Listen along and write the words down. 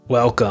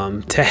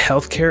Welcome to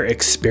Healthcare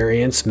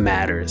Experience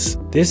Matters.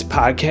 This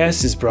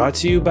podcast is brought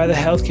to you by the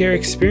Healthcare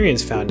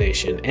Experience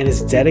Foundation and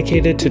is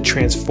dedicated to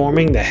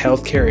transforming the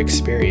healthcare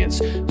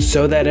experience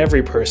so that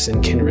every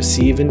person can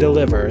receive and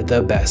deliver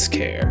the best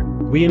care.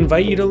 We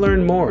invite you to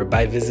learn more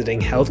by visiting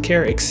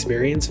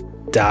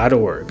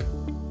healthcareexperience.org.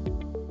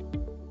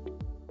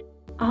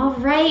 All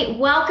right,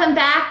 welcome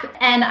back.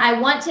 And I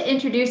want to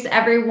introduce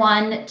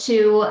everyone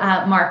to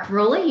Mark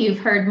Ruley. You've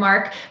heard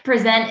Mark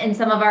present in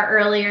some of our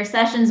earlier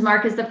sessions.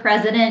 Mark is the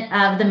president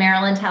of the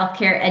Maryland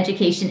Healthcare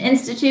Education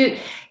Institute.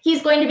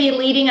 He's going to be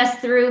leading us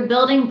through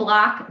building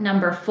block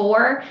number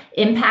 4,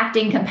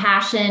 impacting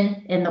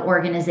compassion in the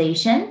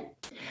organization.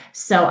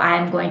 So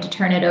I'm going to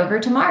turn it over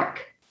to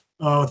Mark.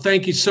 Oh,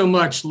 thank you so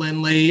much,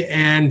 Lindley.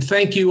 And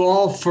thank you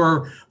all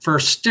for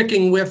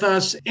sticking with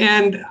us.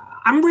 And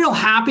I'm real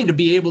happy to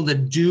be able to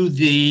do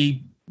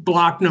the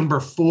block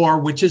number 4,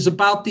 which is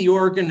about the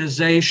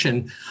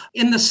organization,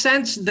 in the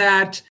sense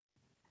that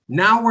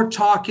now we're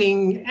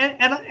talking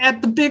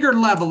at the bigger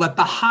level, at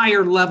the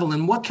higher level,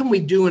 and what can we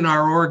do in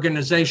our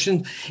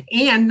organization?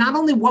 And not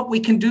only what we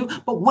can do,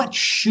 but what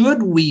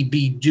should we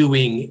be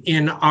doing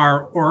in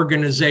our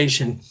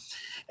organization?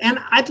 And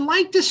I'd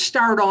like to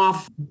start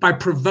off by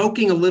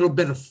provoking a little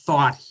bit of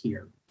thought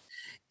here.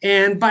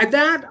 And by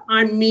that,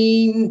 I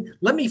mean,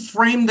 let me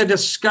frame the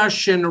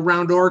discussion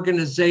around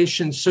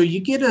organizations so you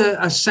get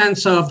a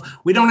sense of,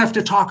 we don't have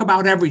to talk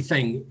about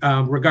everything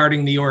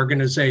regarding the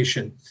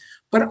organization.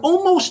 But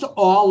almost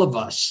all of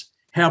us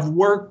have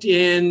worked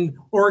in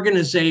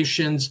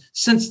organizations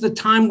since the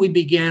time we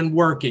began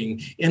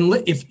working.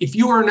 And if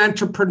you are an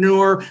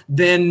entrepreneur,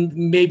 then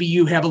maybe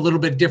you have a little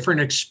bit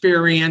different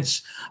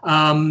experience,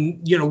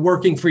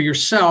 working for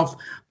yourself.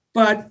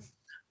 But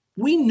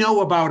we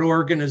know about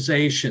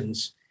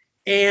organizations.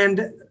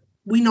 And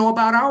we know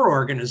about our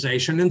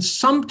organization. And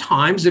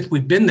sometimes, if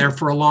we've been there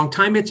for a long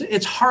time,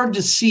 it's hard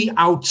to see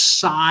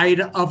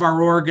outside of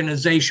our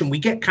organization. We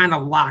get kind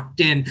of locked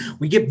in.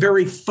 We get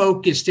very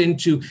focused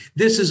into,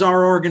 this is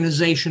our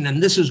organization,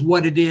 and this is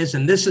what it is,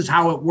 and this is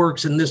how it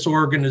works in this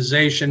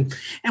organization.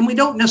 And we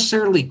don't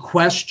necessarily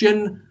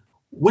question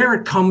where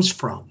it comes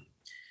from.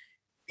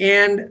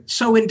 And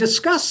so in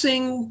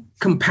discussing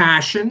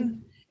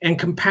compassion and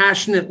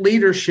compassionate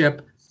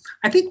leadership,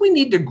 I think we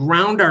need to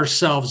ground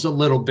ourselves a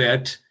little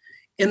bit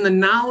in the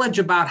knowledge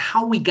about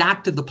how we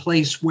got to the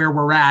place where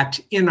we're at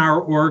in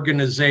our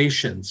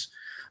organizations.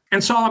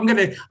 And so I'm going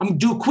to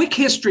do a quick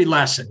history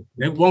lesson.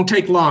 It won't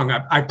take long,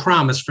 I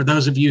promise, for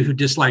those of you who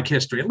dislike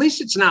history. At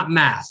least it's not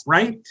math,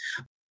 right?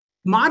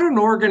 Modern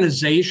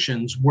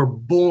organizations were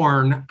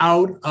born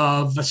out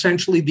of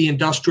essentially the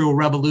Industrial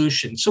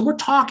Revolution. So we're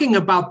talking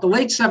about the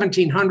late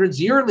 1700s,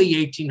 the early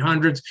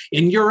 1800s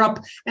in Europe,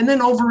 and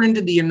then over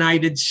into the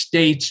United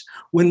States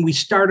when we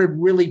started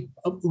really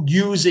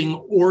using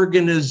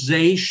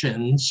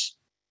organizations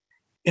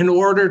in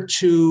order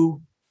to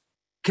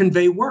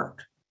convey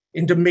work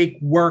and to make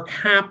work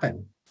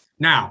happen.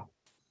 Now,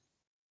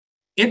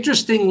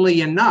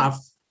 interestingly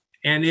enough,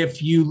 and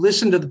if you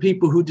listen to the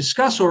people who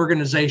discuss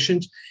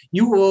organizations,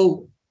 you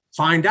will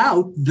find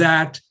out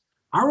that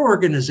our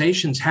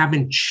organizations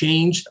haven't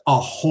changed a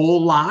whole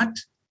lot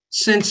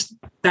since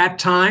that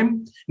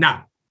time.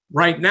 Now,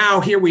 right now,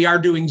 here we are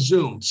doing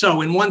Zoom. So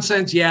in one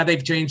sense, yeah,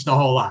 they've changed a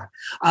whole lot.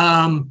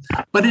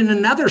 But in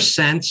another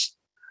sense,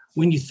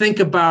 when you think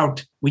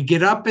about, we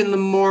get up in the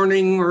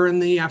morning or in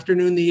the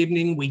afternoon, the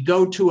evening, we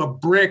go to a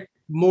brick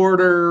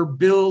mortar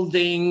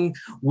building,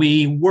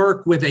 we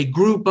work with a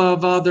group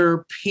of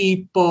other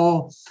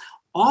people.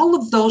 All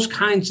of those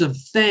kinds of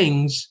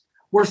things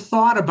were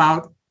thought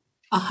about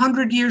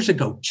 100 years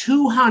ago,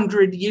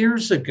 200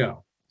 years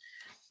ago.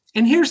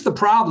 And here's the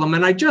problem,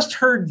 and I just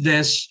heard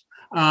this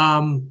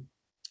in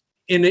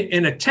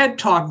a TED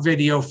Talk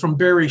video from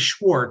Barry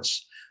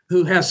Schwartz,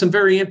 who has some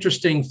very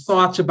interesting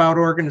thoughts about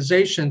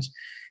organizations.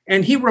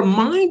 And he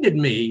reminded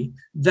me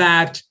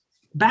that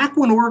back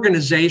when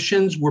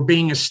organizations were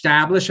being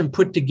established and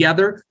put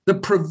together, the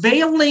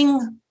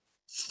prevailing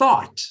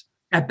thought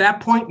at that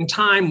point in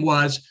time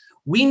was,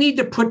 we need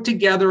to put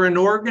together an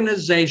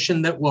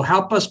organization that will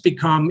help us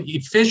become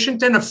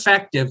efficient and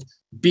effective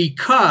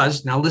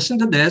because, now listen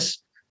to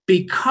this,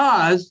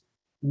 because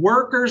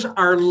workers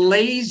are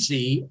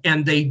lazy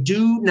and they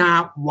do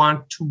not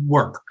want to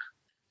work.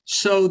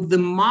 So the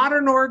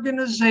modern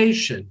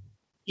organization,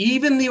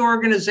 even the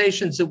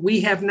organizations that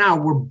we have now,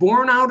 were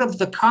born out of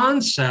the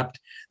concept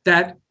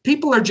that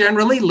people are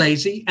generally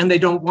lazy and they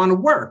don't want to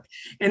work.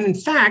 And in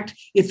fact,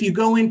 if you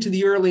go into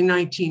the early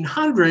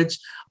 1900s,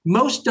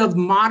 most of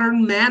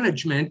modern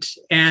management,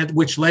 and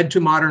which led to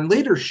modern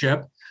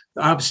leadership,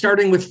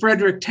 starting with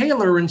Frederick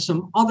Taylor and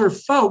some other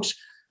folks,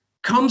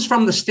 comes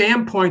from the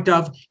standpoint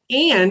of,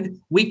 and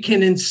we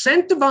can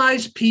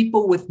incentivize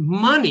people with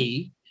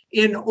money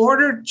in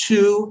order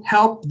to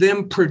help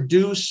them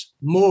produce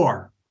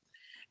more.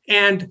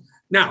 And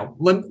now,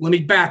 let me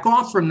back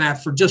off from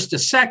that for just a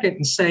second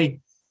and say,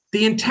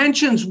 the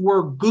intentions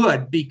were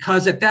good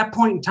because at that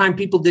point in time,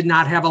 people did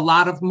not have a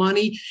lot of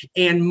money,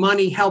 and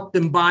money helped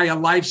them buy a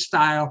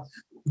lifestyle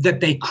that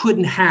they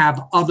couldn't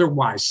have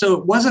otherwise. So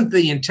it wasn't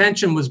the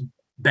intention was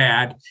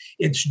bad.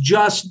 It's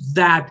just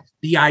that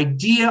the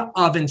idea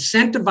of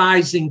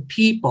incentivizing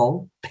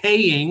people,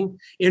 paying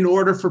in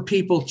order for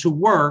people to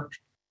work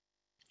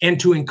and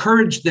to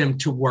encourage them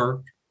to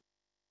work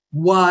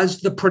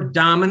was the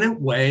predominant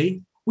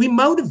way we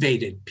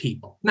motivated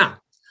people. Now,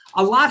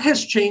 a lot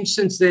has changed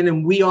since then,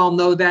 and we all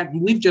know that.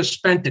 And we've just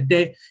spent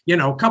a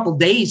couple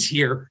days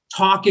here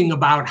talking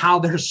about how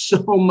there's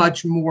so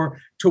much more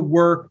to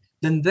work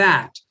than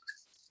that.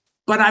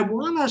 But I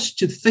want us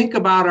to think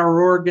about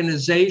our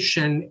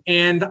organization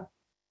and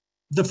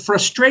the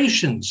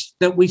frustrations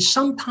that we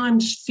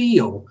sometimes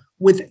feel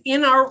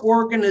within our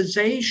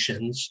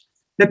organizations,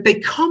 that they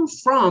come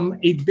from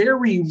a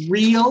very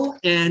real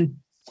and,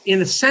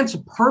 in a sense,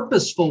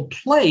 purposeful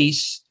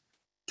place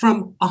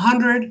from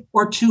 100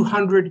 or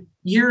 200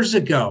 years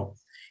ago.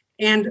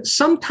 And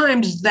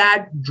sometimes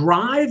that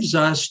drives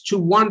us to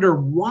wonder,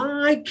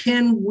 why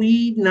can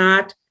we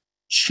not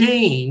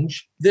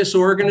change this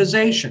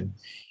organization?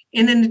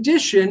 And in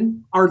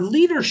addition, our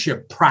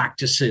leadership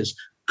practices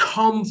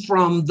come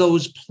from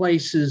those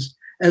places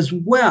as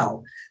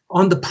well,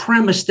 on the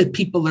premise that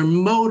people are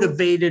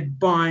motivated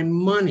by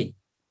money.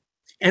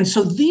 And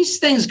so these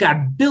things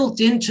got built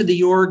into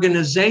the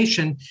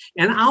organization.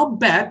 And I'll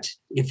bet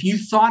if you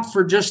thought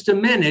for just a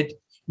minute,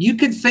 you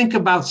could think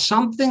about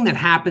something that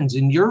happens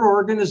in your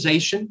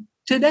organization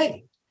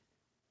today,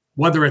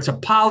 whether it's a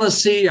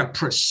policy, a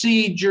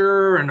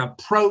procedure, an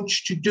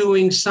approach to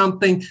doing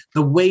something,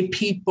 the way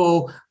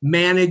people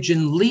manage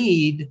and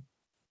lead,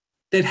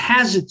 that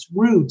has its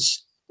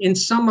roots in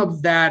some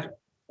of that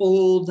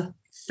old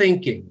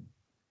thinking.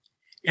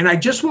 And I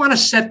just want to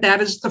set that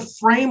as the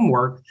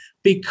framework,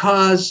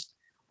 because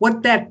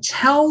what that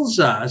tells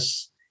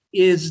us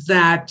is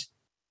that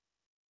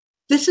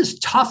this is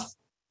tough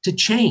to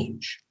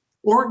change.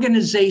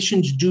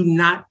 Organizations do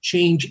not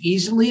change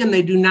easily, and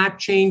they do not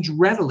change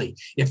readily.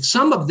 If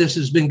some of this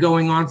has been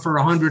going on for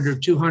 100 or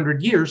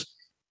 200 years,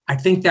 I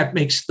think that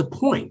makes the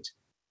point.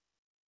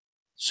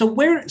 So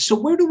where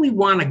do we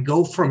want to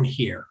go from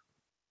here?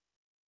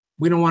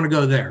 We don't want to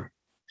go there.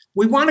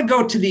 We want to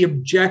go to the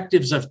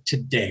objectives of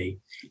today.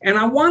 And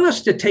I want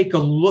us to take a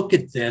look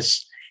at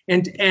this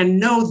and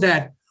know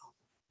that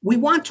we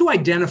want to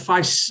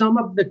identify some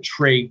of the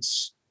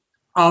traits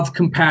of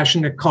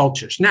compassionate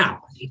cultures.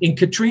 Now, in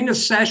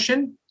Katrina's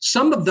session,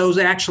 some of those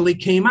actually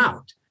came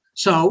out.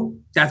 So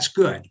that's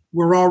good.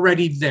 We're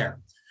already there.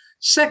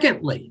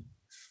 Secondly,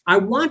 I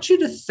want you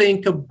to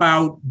think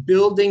about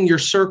building your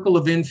circle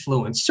of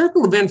influence.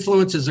 Circle of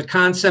influence is a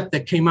concept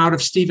that came out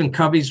of Stephen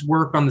Covey's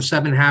work on the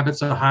 7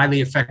 Habits of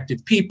Highly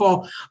Effective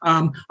People.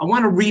 I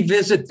want to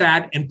revisit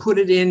that and put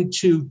it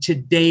into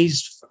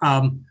today's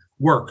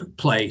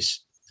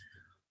workplace.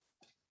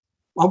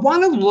 I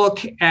want to look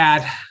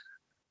at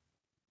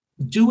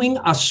doing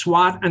a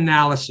SWOT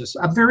analysis,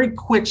 a very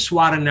quick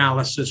SWOT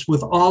analysis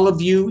with all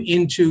of you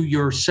into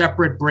your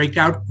separate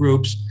breakout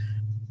groups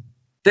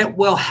that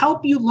will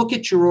help you look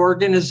at your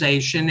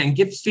organization and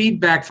get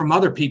feedback from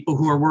other people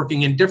who are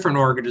working in different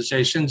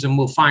organizations. And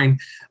we'll find,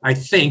 I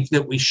think,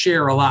 that we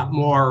share a lot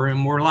more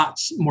and we're a lot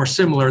more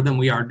similar than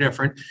we are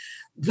different.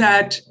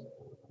 That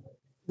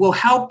will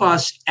help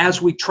us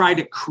as we try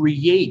to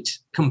create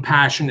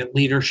compassionate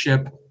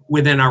leadership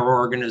within our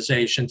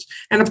organizations.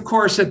 And of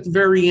course, at the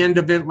very end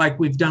of it, like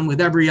we've done with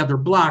every other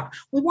block,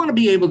 we want to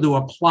be able to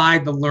apply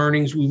the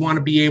learnings. We want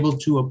to be able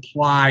to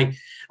apply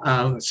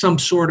some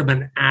sort of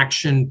an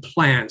action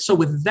plan. So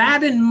with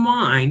that in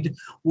mind,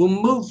 we'll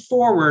move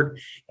forward.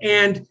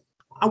 And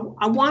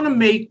I want to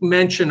make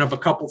mention of a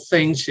couple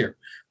things here,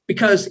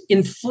 because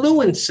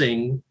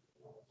influencing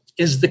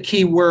is the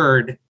key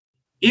word.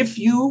 If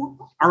you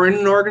are in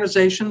an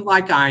organization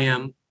like I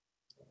am,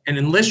 and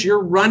unless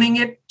you're running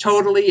it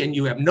totally and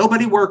you have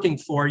nobody working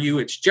for you,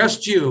 it's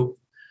just you,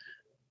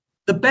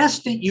 the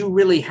best that you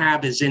really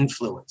have is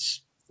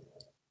influence.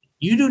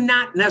 You do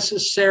not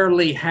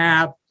necessarily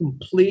have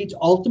complete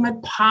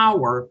ultimate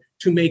power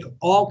to make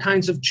all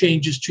kinds of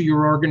changes to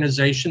your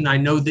organization. I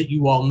know that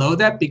you all know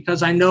that,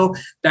 because I know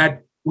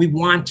that we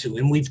want to,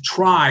 and we've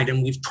tried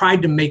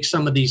to make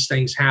some of these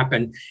things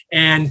happen.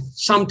 And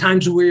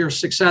sometimes we are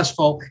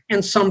successful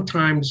and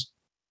sometimes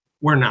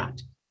we're not.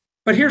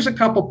 But here's a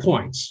couple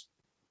points.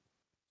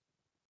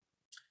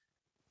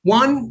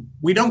 One,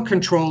 we don't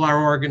control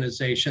our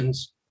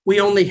organizations. We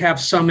only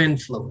have some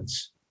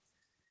influence.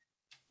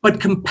 But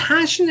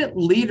compassionate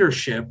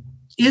leadership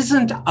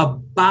isn't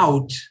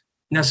about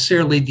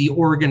necessarily the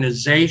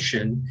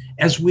organization,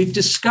 as we've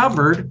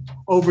discovered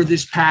over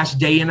this past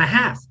day and a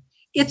half.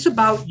 It's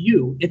about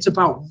you. It's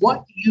about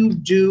what you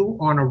do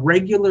on a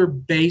regular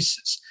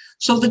basis.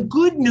 So the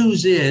good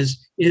news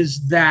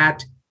is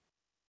that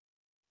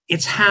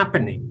it's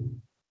happening.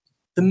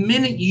 The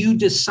minute you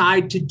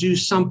decide to do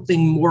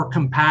something more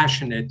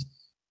compassionate,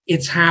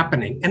 it's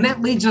happening. And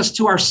that leads us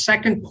to our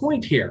second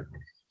point here.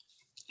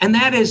 And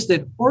that is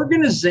that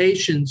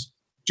organizations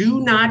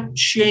do not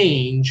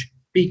change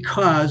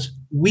because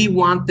we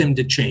want them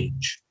to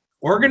change.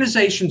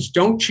 Organizations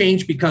don't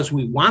change because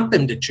we want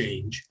them to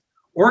change.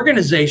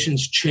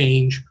 Organizations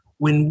change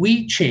when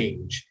we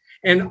change,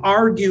 and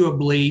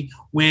arguably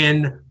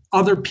when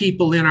other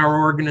people in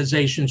our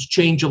organizations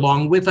change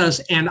along with us,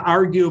 and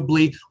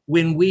arguably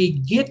when we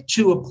get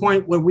to a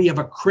point where we have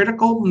a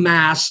critical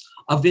mass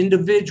of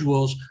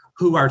individuals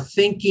who are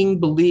thinking,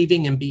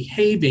 believing, and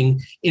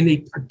behaving in a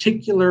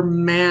particular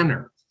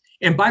manner.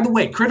 And by the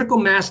way, critical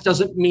mass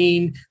doesn't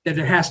mean that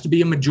it has to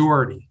be a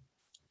majority.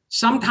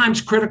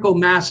 Sometimes critical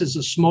mass is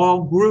a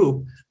small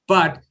group,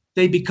 but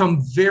they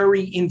become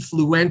very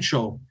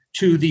influential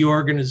to the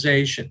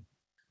organization.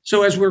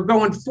 So as we're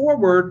going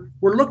forward,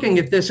 we're looking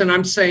at this, and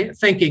I'm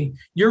thinking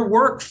your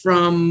work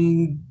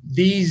from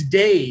these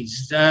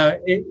days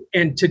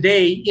and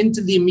today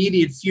into the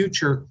immediate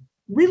future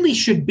really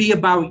should be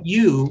about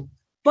you,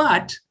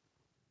 but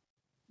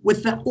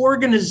with the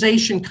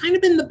organization kind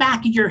of in the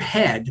back of your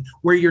head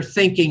where you're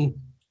thinking,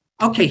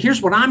 okay,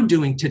 here's what I'm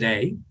doing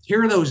today.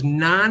 Here are those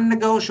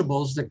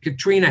non-negotiables that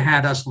Katrina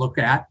had us look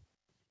at.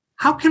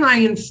 How can I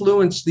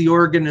influence the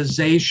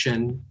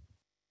organization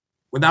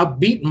without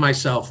beating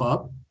myself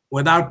up,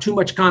 without too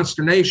much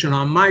consternation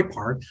on my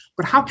part,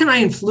 but how can I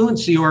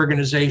influence the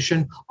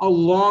organization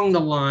along the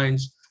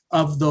lines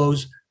of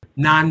those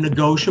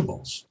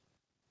non-negotiables?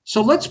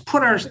 So let's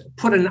put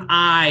an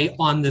eye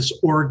on this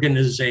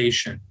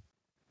organization.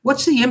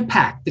 What's the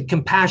impact that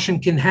compassion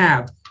can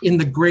have in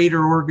the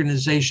greater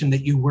organization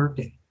that you work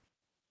in?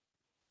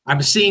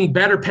 I'm seeing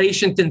better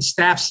patient and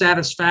staff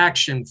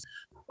satisfaction.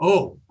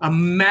 Oh, a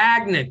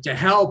magnet to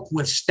help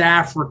with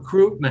staff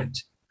recruitment.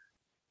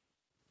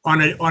 On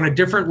a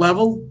different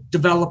level,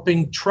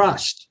 developing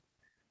trust,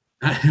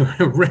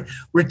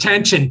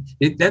 retention.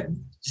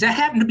 Does that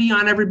happen to be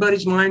on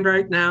everybody's mind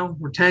right now?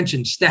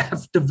 Retention,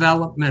 staff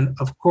development,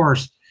 of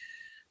course.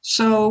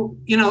 So,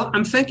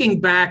 I'm thinking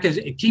back as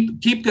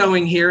keep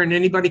going here, and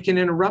anybody can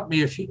interrupt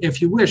me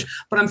if you wish.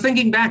 But I'm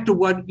thinking back to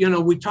what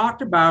we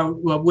talked about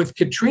with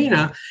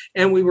Katrina,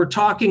 and we were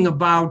talking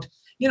about.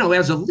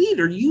 As a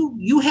leader,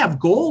 you have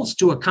goals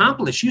to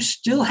accomplish. You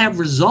still have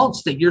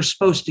results that you're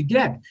supposed to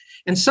get.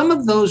 And some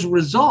of those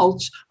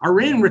results are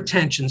in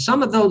retention.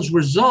 Some of those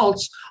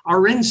results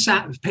are in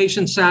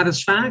patient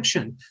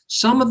satisfaction.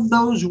 Some of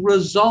those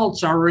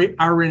results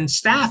are in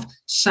staff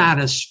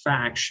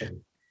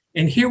satisfaction.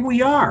 And here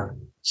we are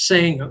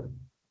saying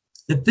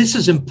that this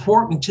is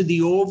important to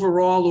the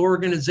overall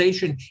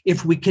organization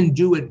if we can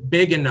do it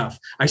big enough.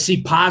 I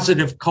see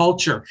positive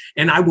culture.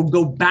 And I will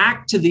go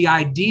back to the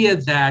idea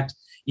that,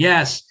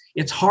 yes,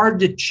 it's hard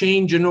to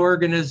change an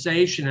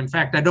organization. In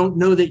fact, I don't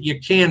know that you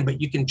can, but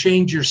you can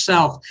change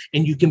yourself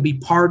and you can be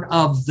part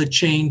of the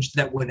change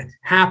that would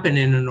happen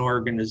in an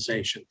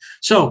organization.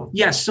 So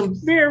yes, some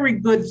very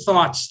good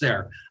thoughts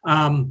there.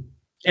 And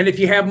if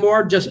you have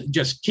more,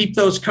 just keep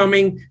those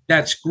coming.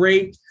 That's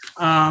great.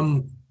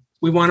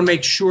 We want to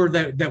make sure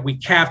that we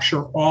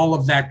capture all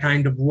of that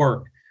kind of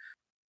work.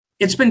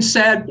 It's been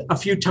said a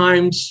few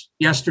times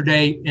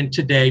yesterday and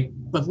today,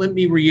 but let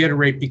me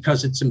reiterate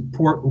because it's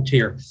important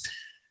here.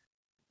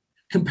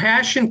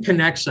 Compassion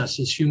connects us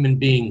as human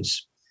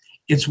beings.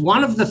 It's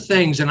one of the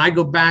things, and I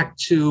go back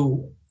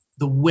to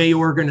the way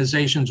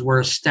organizations were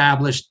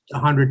established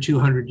 100,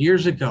 200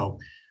 years ago.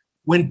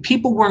 When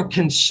people weren't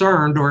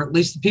concerned, or at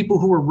least the people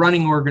who were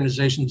running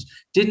organizations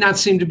did not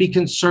seem to be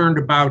concerned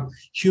about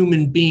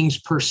human beings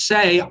per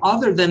se,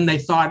 other than they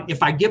thought,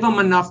 if I give them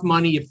enough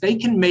money, if they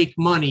can make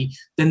money,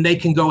 then they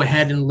can go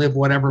ahead and live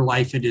whatever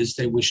life it is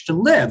they wish to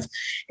live.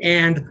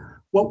 And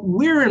what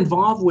we're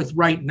involved with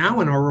right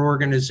now in our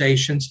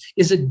organizations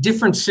is a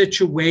different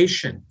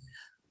situation,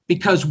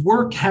 because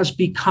work has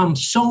become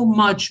so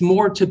much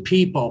more to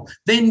people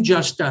than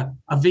just a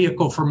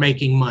vehicle for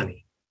making money.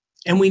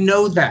 And we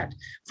know that.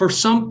 For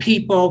some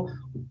people,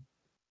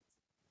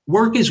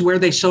 work is where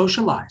they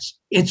socialize.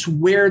 It's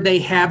where they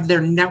have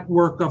their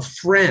network of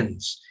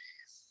friends.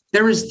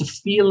 There is the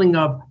feeling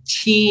of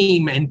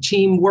team and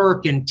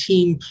teamwork and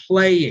team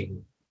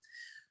playing.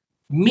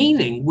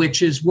 Meaning,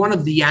 which is one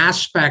of the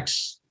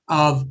aspects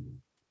of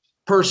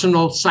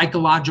personal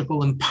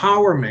psychological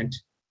empowerment,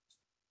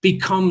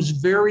 becomes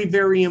very,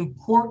 very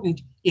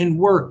important in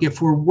work.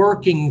 If we're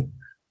working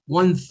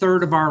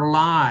 1/3 of our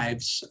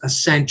lives,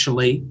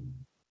 essentially,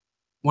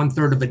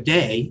 1/3 of a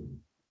day,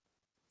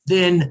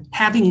 then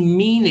having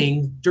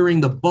meaning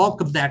during the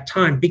bulk of that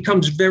time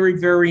becomes very,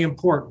 very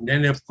important.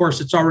 And of course,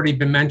 it's already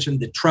been mentioned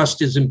that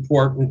trust is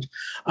important.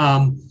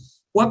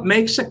 What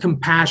makes a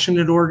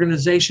compassionate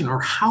organization, or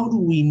how do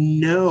we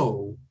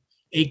know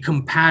a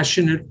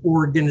compassionate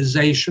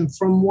organization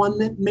from one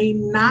that may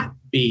not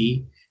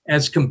be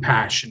as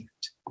compassionate?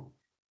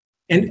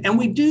 And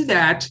we do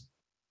that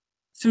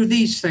through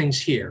these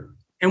things here.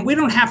 And we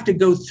don't have to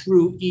go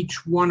through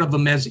each one of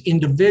them as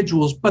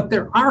individuals, but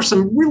there are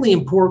some really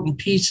important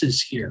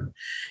pieces here.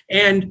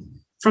 And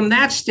from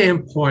that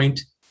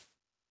standpoint,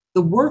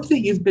 the work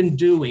that you've been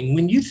doing,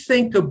 when you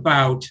think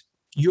about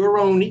your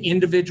own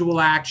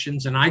individual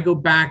actions, and I go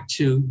back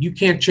to, you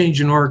can't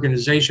change an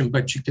organization,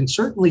 but you can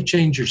certainly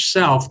change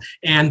yourself,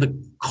 and the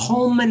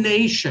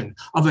culmination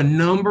of a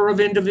number of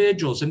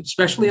individuals, and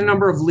especially a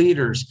number of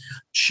leaders,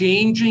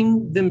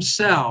 changing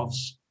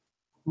themselves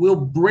will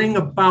bring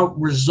about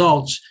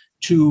results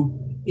to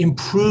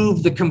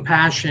improve the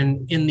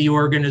compassion in the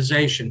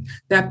organization.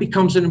 That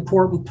becomes an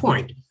important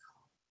point.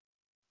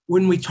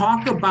 When we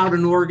talk about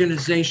an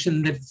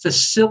organization that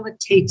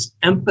facilitates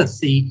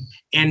empathy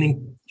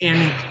and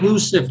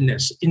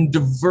inclusiveness in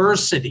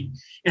diversity,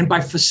 and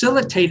by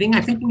facilitating,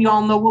 I think we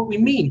all know what we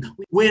mean.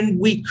 When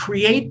we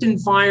create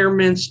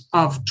environments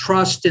of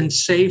trust and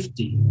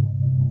safety,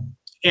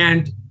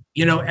 and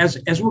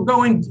as we're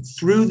going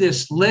through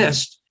this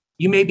list,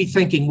 you may be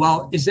thinking,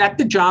 well, is that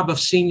the job of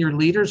senior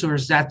leaders or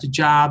is that the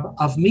job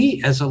of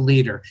me as a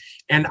leader?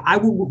 And I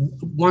will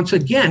once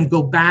again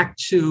go back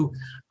to,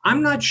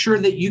 I'm not sure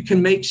that you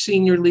can make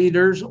senior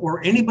leaders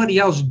or anybody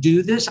else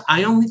do this.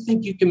 I only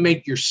think you can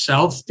make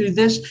yourself do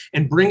this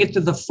and bring it to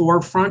the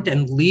forefront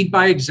and lead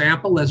by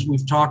example, as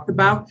we've talked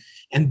about.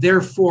 And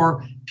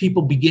therefore,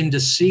 people begin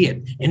to see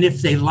it. And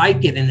if they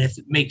like it and if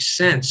it makes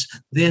sense,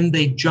 then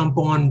they jump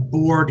on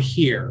board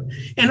here.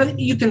 And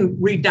you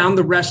can read down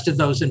the rest of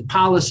those in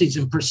policies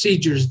and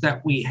procedures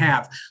that we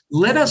have.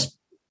 Let us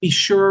be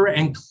sure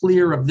and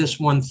clear of this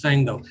one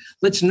thing, though.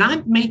 Let's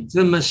not make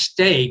the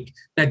mistake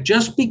that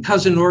just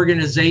because an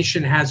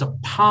organization has a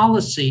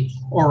policy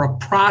or a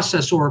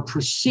process or a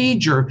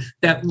procedure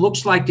that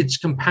looks like it's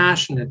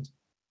compassionate,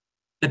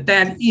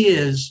 that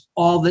is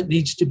all that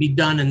needs to be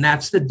done, and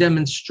that's the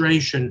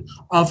demonstration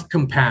of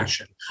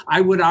compassion.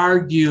 I would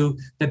argue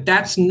that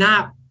that's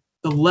not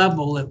the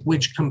level at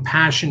which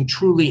compassion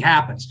truly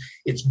happens.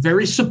 It's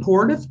very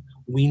supportive.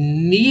 We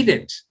need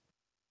it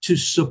to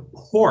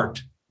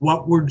support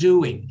what we're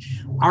doing.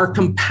 Our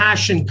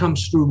compassion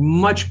comes through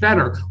much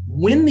better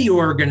when the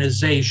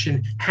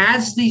organization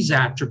has these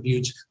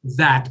attributes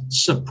that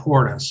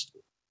support us.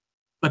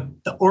 But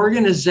the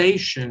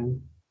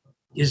organization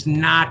is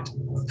not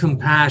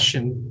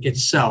compassion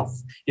itself.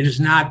 It is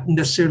not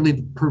necessarily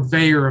the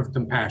purveyor of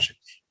compassion.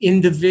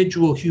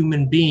 Individual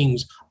human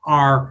beings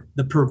are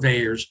the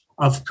purveyors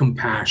of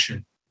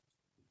compassion.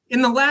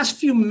 In the last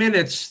few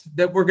minutes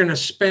that we're going to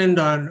spend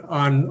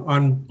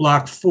on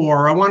Block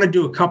 4, I want to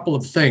do a couple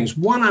of things.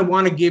 One, I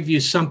want to give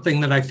you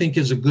something that I think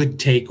is a good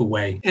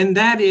takeaway, and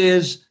that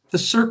is the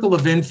circle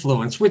of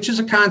influence, which is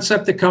a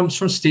concept that comes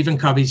from Stephen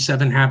Covey's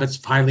 7 Habits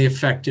of Highly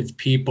Effective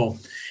People.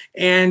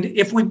 And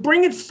if we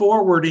bring it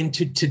forward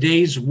into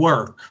today's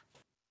work,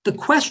 the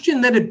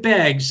question that it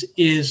begs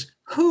is,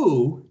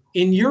 who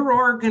in your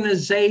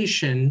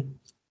organization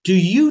do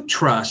you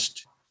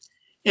trust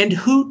and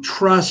who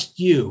trusts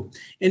you?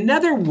 In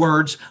other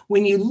words,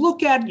 when you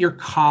look at your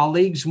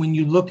colleagues, when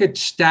you look at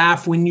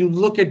staff, when you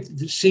look at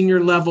the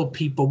senior level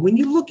people, when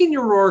you look in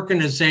your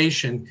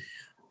organization,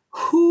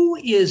 who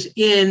is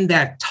in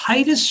that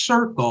tightest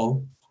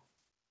circle,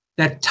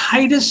 that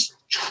tightest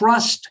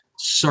trust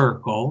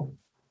circle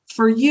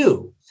for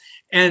you?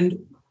 And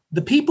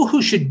the people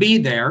who should be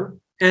there,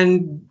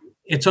 and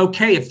it's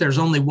okay if there's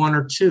only one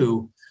or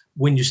two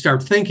when you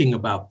start thinking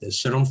about this,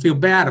 so don't feel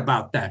bad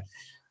about that.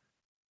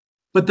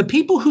 But the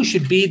people who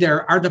should be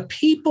there are the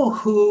people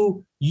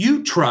who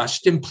you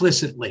trust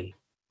implicitly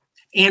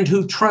and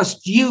who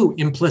trust you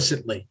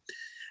implicitly.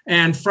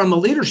 And from a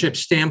leadership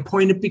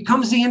standpoint, it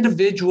becomes the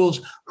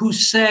individuals who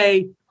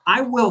say,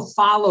 I will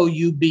follow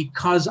you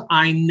because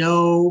I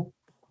know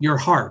your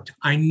heart.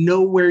 I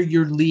know where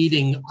you're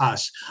leading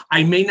us.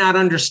 I may not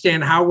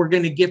understand how we're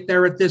going to get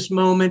there at this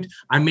moment.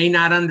 I may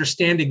not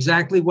understand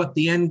exactly what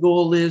the end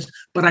goal is,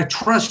 but I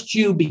trust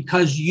you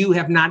because you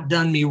have not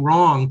done me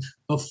wrong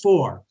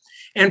before.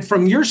 And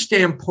from your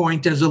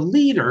standpoint as a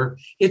leader,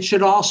 it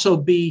should also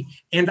be,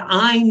 and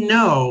I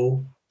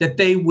know that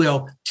they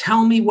will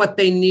tell me what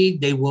they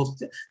need. They will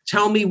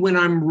tell me when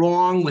I'm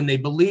wrong, when they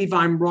believe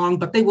I'm wrong,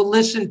 but they will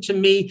listen to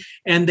me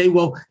and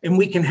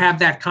we can have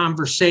that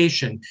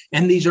conversation.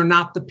 And these are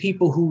not the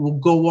people who will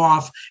go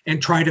off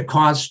and try to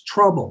cause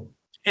trouble.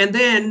 And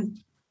then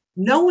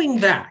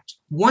knowing that,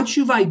 once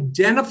you've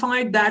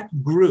identified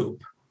that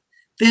group,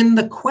 then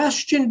the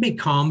question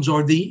becomes,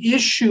 or the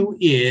issue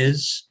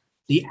is,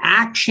 the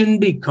action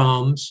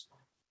becomes,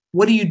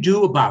 what do you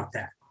do about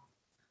that?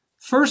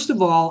 First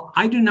of all,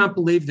 I do not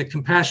believe that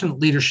compassionate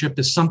leadership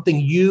is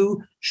something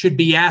you should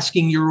be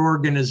asking your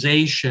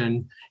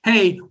organization,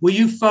 hey, will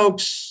you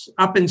folks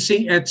up at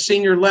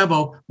senior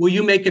level, will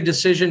you make a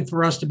decision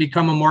for us to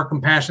become a more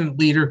compassionate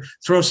leader,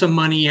 throw some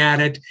money at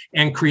it,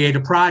 and create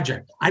a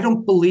project? I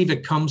don't believe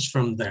it comes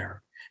from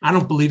there. I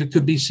don't believe it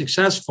could be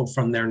successful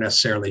from there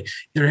necessarily.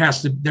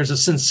 There's a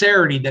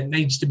sincerity that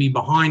needs to be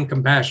behind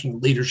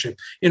compassionate leadership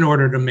in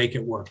order to make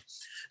it work.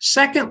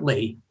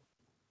 Secondly,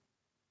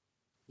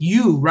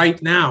 you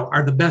right now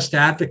are the best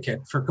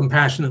advocate for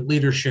compassionate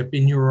leadership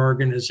in your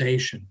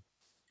organization.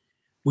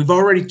 We've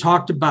already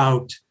talked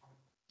about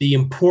the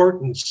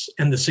importance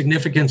and the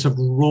significance of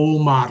role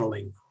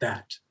modeling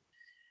that.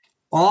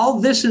 All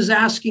this is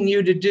asking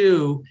you to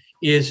do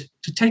is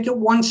to take it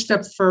one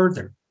step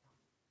further.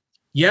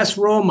 Yes,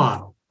 role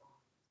model.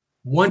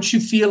 Once you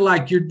feel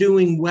like you're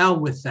doing well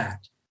with that,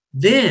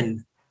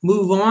 then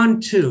move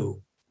on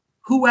to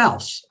who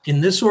else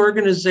in this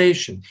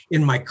organization,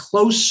 in my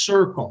close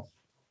circle,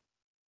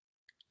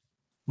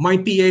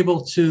 might be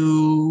able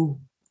to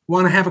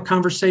want to have a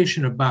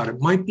conversation about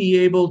it, might be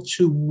able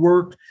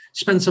to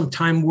spend some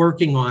time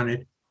working on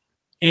it,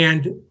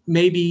 and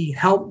maybe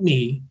help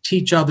me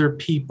teach other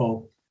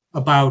people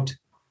about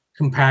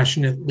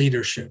compassionate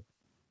leadership.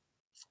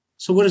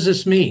 So what does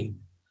this mean?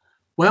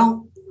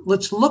 Well,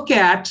 let's look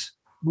at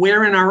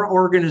where in our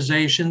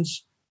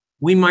organizations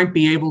we might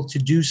be able to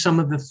do some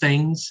of the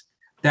things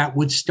that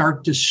would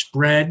start to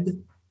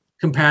spread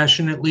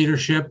compassionate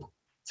leadership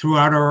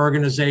throughout our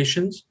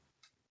organizations,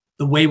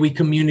 the way we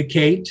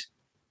communicate,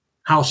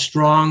 how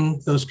strong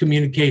those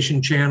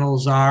communication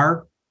channels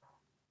are.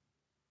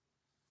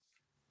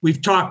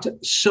 We've talked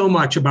so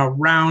much about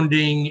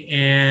rounding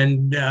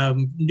and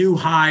new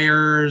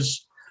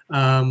hires.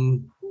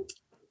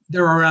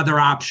 There are other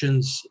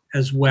options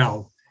as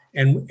well,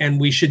 and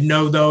we should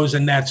know those,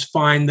 and that's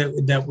fine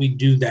that we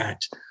do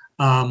that.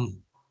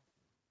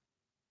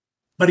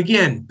 But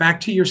again,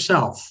 back to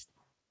yourself.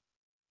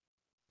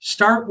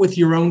 Start with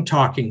your own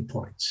talking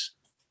points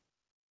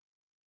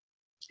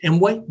and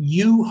what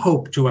you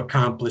hope to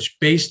accomplish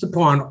based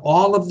upon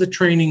all of the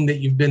training that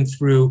you've been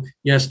through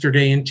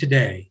yesterday and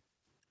today.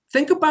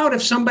 Think about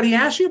if somebody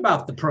asks you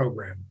about the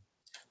program,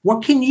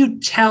 what can you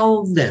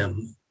tell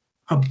them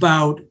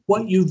about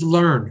what you've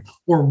learned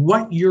or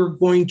what you're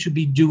going to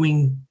be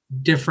doing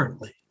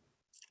differently?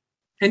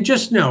 And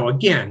just know,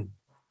 again,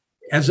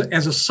 as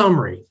a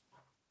summary,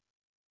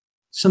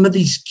 some of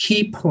these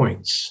key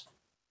points: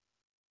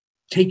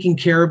 taking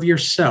care of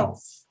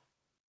yourself,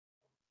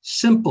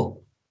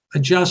 simple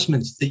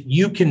adjustments that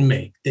you can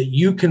make, that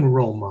you can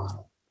role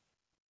model,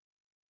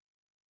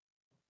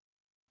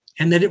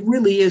 and that it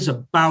really is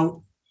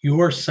about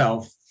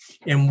yourself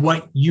and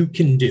what you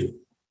can do.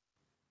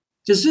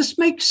 Does this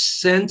make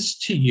sense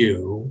to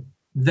you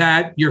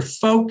that your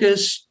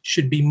focus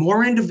should be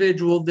more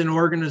individual than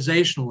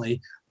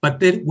organizationally, but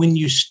that when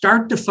you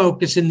start to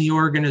focus in the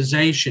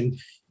organization,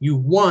 you,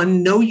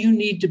 one, know you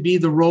need to be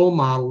the role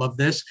model of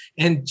this,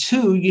 and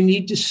two, you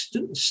need to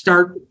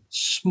start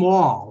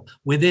small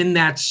within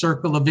that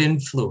circle of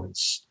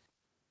influence.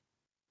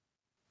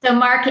 So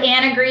Mark,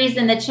 Ann agrees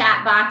in the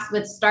chat box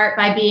with start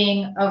by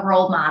being a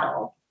role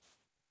model.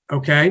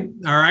 Okay,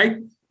 all right.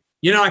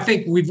 You know, I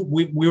think we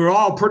were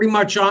all pretty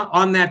much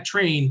on that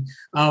train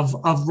of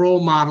role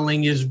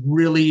modeling is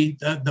really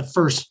the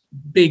first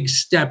big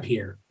step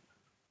here.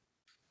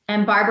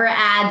 And Barbara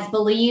adds,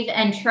 believe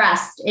and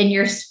trust in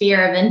your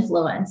sphere of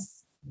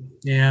influence.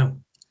 Yeah,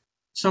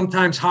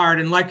 sometimes hard.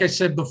 And like I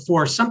said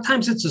before,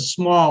 sometimes it's a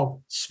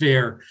small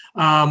sphere,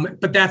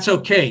 but that's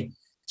okay.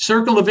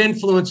 Circle of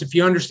influence, if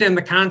you understand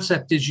the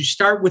concept, is you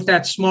start with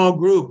that small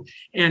group.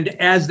 And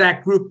as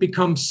that group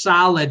becomes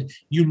solid,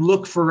 you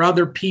look for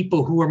other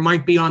people who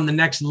might be on the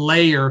next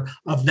layer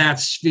of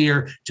that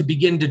sphere to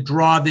begin to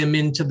draw them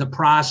into the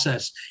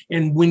process.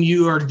 And when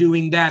you are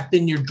doing that,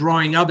 then you're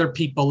drawing other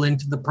people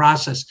into the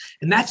process.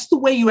 And that's the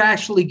way you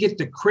actually get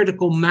the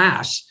critical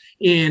mass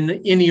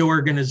in any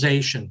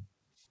organization.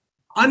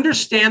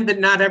 Understand that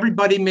not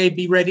everybody may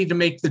be ready to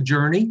make the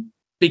journey,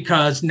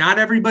 because not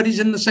everybody's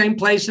in the same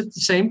place at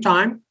the same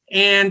time,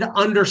 and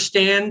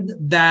understand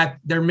that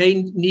there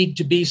may need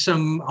to be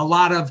a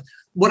lot of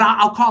what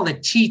I'll call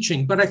it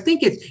teaching, but I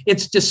think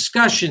it's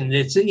discussion.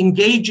 It's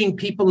engaging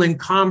people in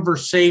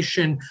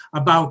conversation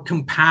about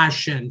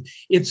compassion.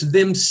 It's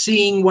them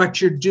seeing what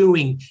you're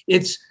doing.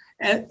 It's,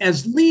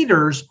 as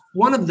leaders,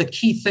 one of the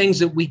key things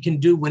that we can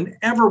do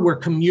whenever we're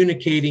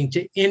communicating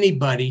to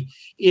anybody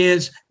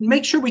is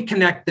make sure we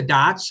connect the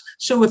dots.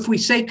 So if we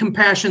say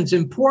compassion's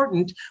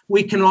important,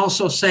 we can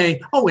also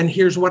say, oh, and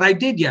here's what I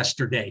did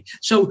yesterday.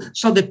 So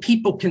that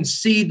people can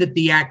see that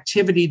the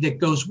activity that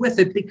goes with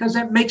it, because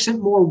that makes it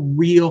more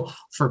real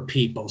for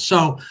people.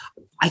 So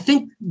I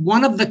think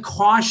one of the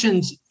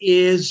cautions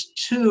is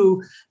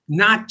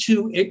not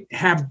to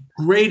have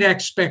great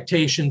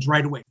expectations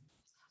right away.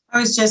 I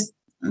was just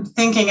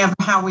thinking of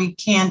how we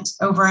can't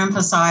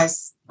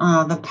overemphasize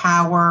the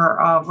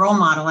power of role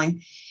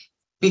modeling,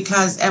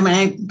 because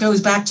it goes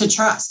back to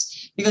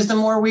trust. Because the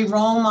more we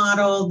role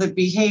model the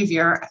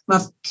behavior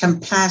of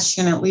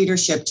compassionate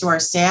leadership to our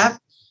staff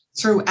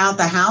throughout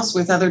the house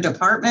with other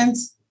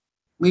departments,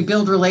 we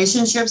build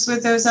relationships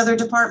with those other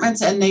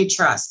departments and they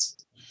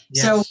trust.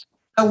 Yes.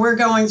 So we're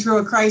going through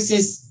a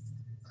crisis.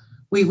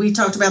 We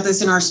talked about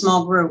this in our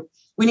small group.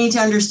 We need to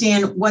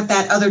understand what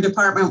that other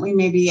department we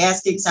may be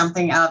asking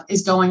something of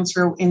is going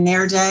through in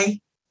their day,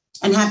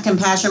 and have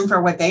compassion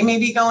for what they may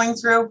be going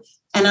through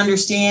and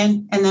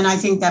understand. And then I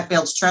think that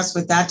builds trust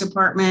with that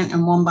department.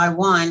 And one by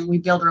one, we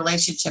build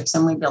relationships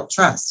and we build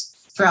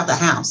trust throughout the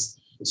house.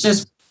 It's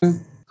just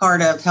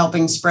part of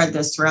helping spread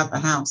this throughout the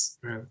house.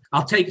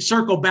 I'll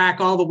circle back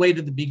all the way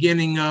to the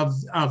beginning of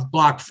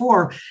Block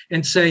 4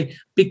 and say,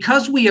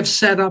 because we have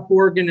set up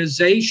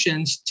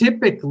organizations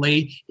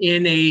typically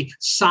in a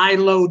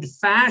siloed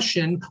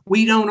fashion,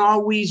 we don't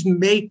always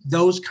make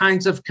those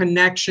kinds of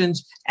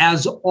connections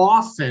as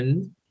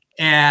often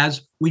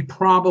as we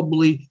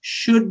probably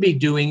should be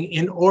doing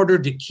in order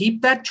to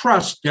keep that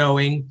trust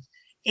going.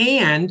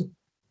 And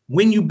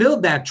when you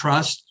build that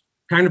trust,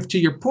 kind of to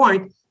your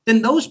point,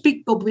 then those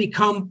people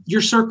become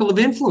your circle of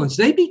influence.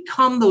 They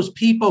become those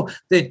people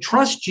that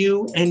trust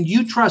you and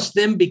you trust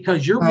them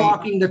because you're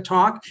walking the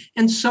talk,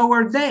 and so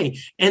are they.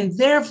 And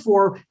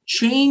therefore,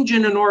 change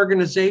in an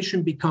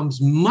organization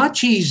becomes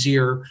much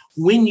easier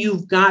when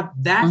you've got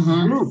that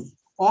group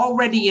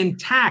already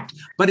intact.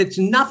 But it's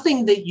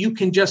nothing that you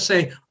can just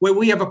say, well,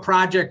 we have a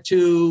project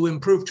to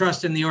improve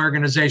trust in the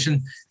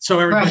organization, so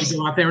everybody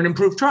go out there and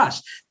improve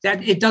trust.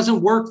 That it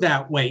doesn't work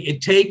that way.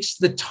 It takes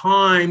the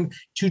time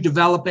to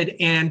develop it.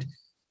 And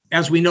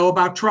as we know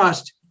about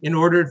trust, in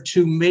order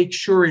to make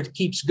sure it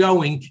keeps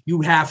going,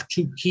 you have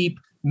to keep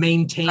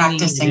maintaining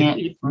practicing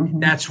it.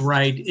 That's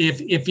right.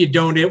 If you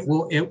don't, it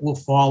will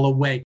fall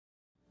away.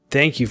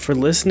 Thank you for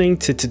listening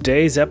to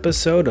today's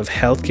episode of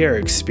Healthcare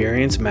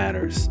Experience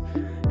Matters.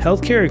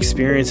 Healthcare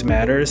Experience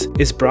Matters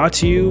is brought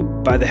to you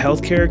by the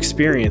Healthcare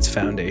Experience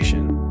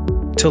Foundation.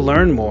 To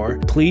learn more,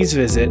 please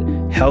visit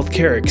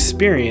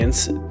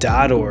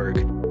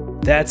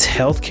healthcareexperience.org. That's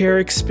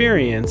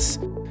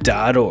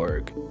healthcareexperience.org.